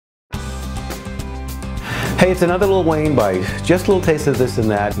Hey, it's another little Wayne Bite. Just a little taste of this and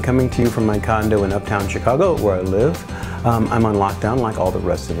that. I'm coming to you from my condo in uptown Chicago, where I live. I'm on lockdown like all the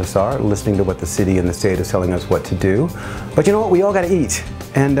rest of us are, listening to what the city and the state is telling us what to do. But you know what? We all got to eat,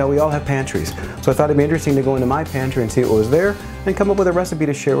 and we all have pantries. So I thought it'd be interesting to go into my pantry and see what was there and come up with a recipe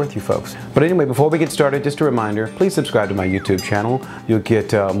to share with you folks. But anyway, before we get started, just a reminder, please subscribe to my YouTube channel. You'll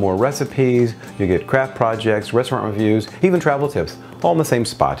get more recipes, you'll get craft projects, restaurant reviews, even travel tips, all in the same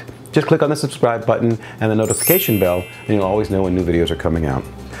spot. Just click on the subscribe button and the notification bell, and you'll always know when new videos are coming out.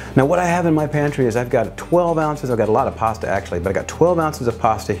 Now what I have in my pantry is I've got 12 ounces, I've got a lot of pasta actually, but I got 12 ounces of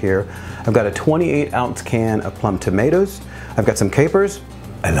pasta here. I've got a 28-ounce can of plum tomatoes. I've got some capers.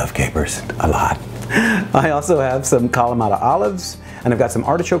 I love capers a lot. I also have some Kalamata olives, and I've got some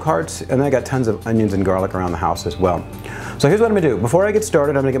artichoke hearts, and I got tons of onions and garlic around the house as well. So here's what I'm gonna do. Before I get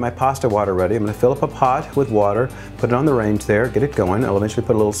started, I'm gonna get my pasta water ready. I'm gonna fill up a pot with water, put it on the range there, get it going. I'll eventually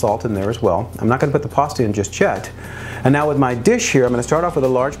put a little salt in there as well. I'm not gonna put the pasta in just yet. And now with my dish here, I'm gonna start off with a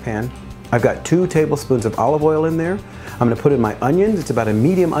large pan. I've got 2 tablespoons of olive oil in there. I'm gonna put in my onions. It's about a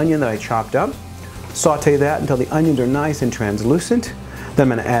medium onion that I chopped up. Saute that until the onions are nice and translucent. Then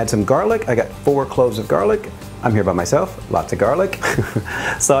I'm gonna add some garlic. I got 4 cloves of garlic. I'm here by myself, lots of garlic.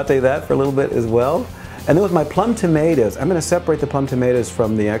 Saute that for a little bit as well. And then with my plum tomatoes, I'm gonna separate the plum tomatoes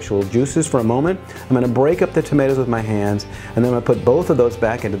from the actual juices for a moment. I'm gonna break up the tomatoes with my hands, and then I'm gonna put both of those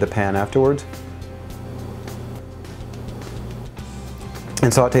back into the pan afterwards.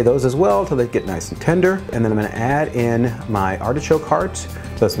 And saute those as well until they get nice and tender. And then I'm gonna add in my artichoke hearts.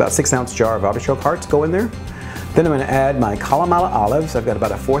 So it's about a 6-ounce jar of artichoke hearts go in there. Then I'm gonna add my Kalamata olives. I've got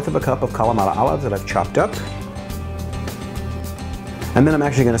about 1/4 of a cup of Kalamata olives that I've chopped up. And then I'm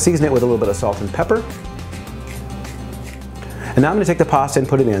actually gonna season it with a little bit of salt and pepper. And now I'm gonna take the pasta and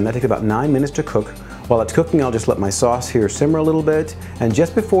put it in. That takes about 9 minutes to cook. While it's cooking, I'll just let my sauce here simmer a little bit. And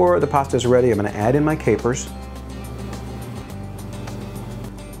just before the pasta is ready, I'm gonna add in my capers.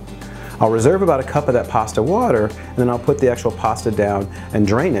 I'll reserve about 1 cup of that pasta water, and then I'll put the actual pasta down and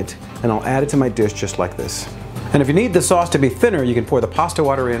drain it, and I'll add it to my dish just like this. And if you need the sauce to be thinner, you can pour the pasta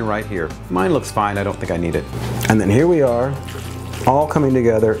water in right here. Mine looks fine, I don't think I need it. And then here we are, all coming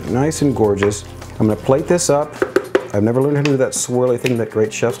together, nice and gorgeous. I'm gonna plate this up. I've never learned how to do that swirly thing that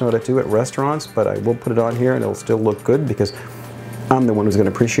great chefs know how to do at restaurants, but I will put it on here and it'll still look good because I'm the one who's gonna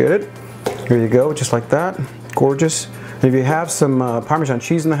appreciate it. Here you go, just like that, gorgeous. And if you have some Parmesan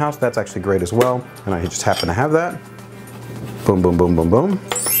cheese in the house, that's actually great as well. And I just happen to have that. Boom, boom, boom, boom, boom.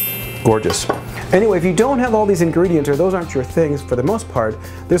 Gorgeous. Anyway, if you don't have all these ingredients or those aren't your things for the most part,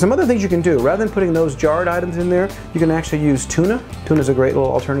 there's some other things you can do. Rather than putting those jarred items in there, you can actually use tuna. Tuna's a great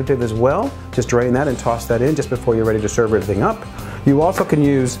little alternative as well. Just drain that and toss that in just before you're ready to serve everything up. You also can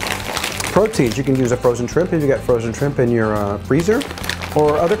use proteins. You can use a frozen shrimp if you got frozen shrimp in your freezer,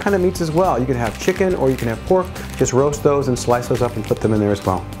 or other kind of meats as well. You can have chicken or you can have pork. Just roast those and slice those up and put them in there as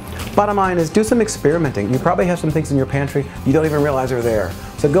well. Bottom line is do some experimenting. You probably have some things in your pantry you don't even realize are there.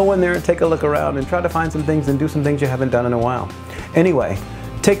 So go in there and take a look around and try to find some things and do some things you haven't done in a while. Anyway,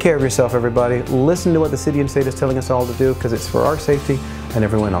 take care of yourself, everybody. Listen to what the city and state is telling us all to do because it's for our safety and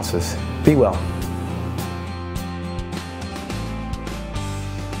everyone else's. Be well.